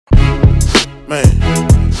Man.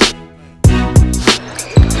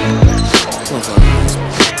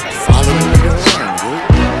 Follow me around, dude.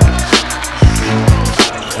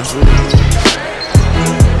 That's what it is.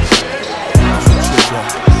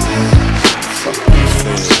 Fuck these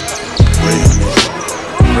feds.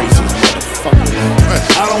 Racist motherfuckers.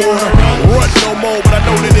 I don't wanna run no more, but I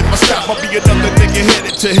know that if I stop, I'll be another nigga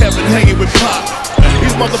headed to heaven hanging with Pop.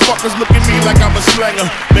 These motherfuckers look at me like I'm a slanger,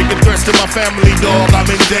 making threats to my family, dog, I'm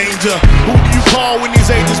in danger. Who do you call when these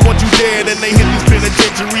agents want you dead? And they hit these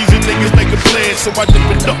penitentiaries and niggas make a pledge, so I dip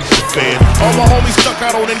it up the fed. All my homies stuck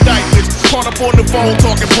out on indictments, caught up on the phone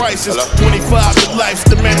talking prices. 25 to life's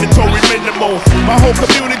the mandatory minimum. My whole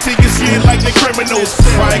community gets hit like they criminals.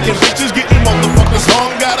 Crying convictions, getting motherfuckers hung.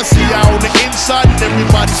 Gotta see out on the inside and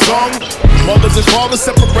everybody's song. Mothers and fathers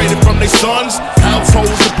separated from their sons.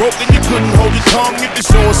 Households are broken, you couldn't hold your tongue. If the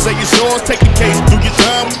shores say it's yours, take the case, do your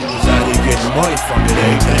time. Out here getting money from it,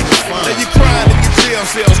 everything is fine. Now you crying in your jail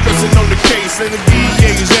cell, stressing on the case. And the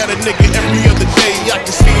DA's at a nigga every other day. I can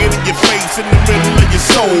see it in your face, in the middle of your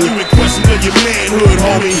soul. You in question of your manhood,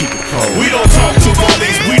 homie. We don't talk to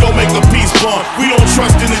police, we don't make a peace bond. We don't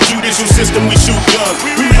trust in the judicial system, we shoot guns.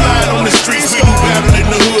 We rely on the streets, we do battle in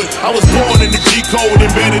the hood. I was born in the G code,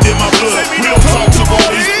 embedded in my blood. We don't talk to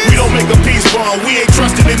police, we don't make a peace bond. We ain't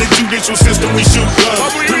trusted in the judicial system, we shoot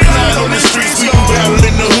guns. We rely on the streets, we do battle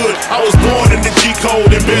in the hood. I was born in the G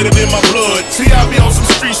code, embedded in my blood. See, I be on some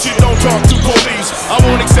street shit, don't talk to police. I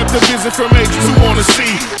won't accept a visit from agents who wanna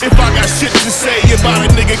see if I got shit to say about a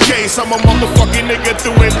nigga case. I'm a motherfucking nigga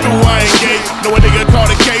through and through, I ain't gay. Know a nigga caught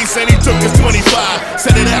a case and he took his 25,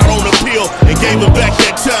 set it out on appeal and gave it back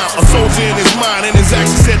that time. A soldier in his mind and his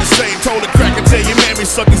actions said the same. Told the cracker, tell your mammy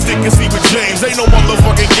suck his dick and see with James. Ain't no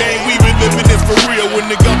motherfucking game, we been living this for real. When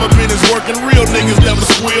the government is working, real niggas never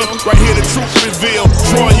squeal. Right here the truth revealed,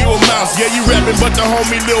 drawing you a mouse. Yeah, you rapping, but the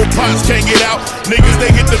homie Lil Pops can't get out. Niggas,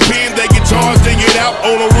 they hit the pen, they get charged, they get out.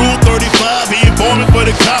 On a Rule 35, he informing for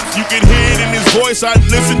the cops. You can hear it in his voice, I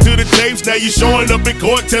listen to the tapes. Now you showing up in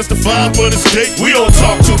court, testifying for the state. We don't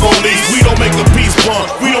talk to police, we don't make a peace bond.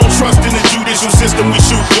 We don't trust in the judicial system, we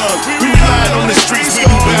shoot guns. We rely on the streets, we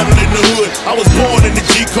do battle in the hood. I was born in the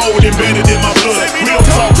G code, embedded in my blood. We don't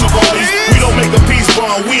talk to police, we don't make a peace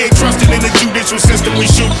bond. We ain't trusting in the judicial system, we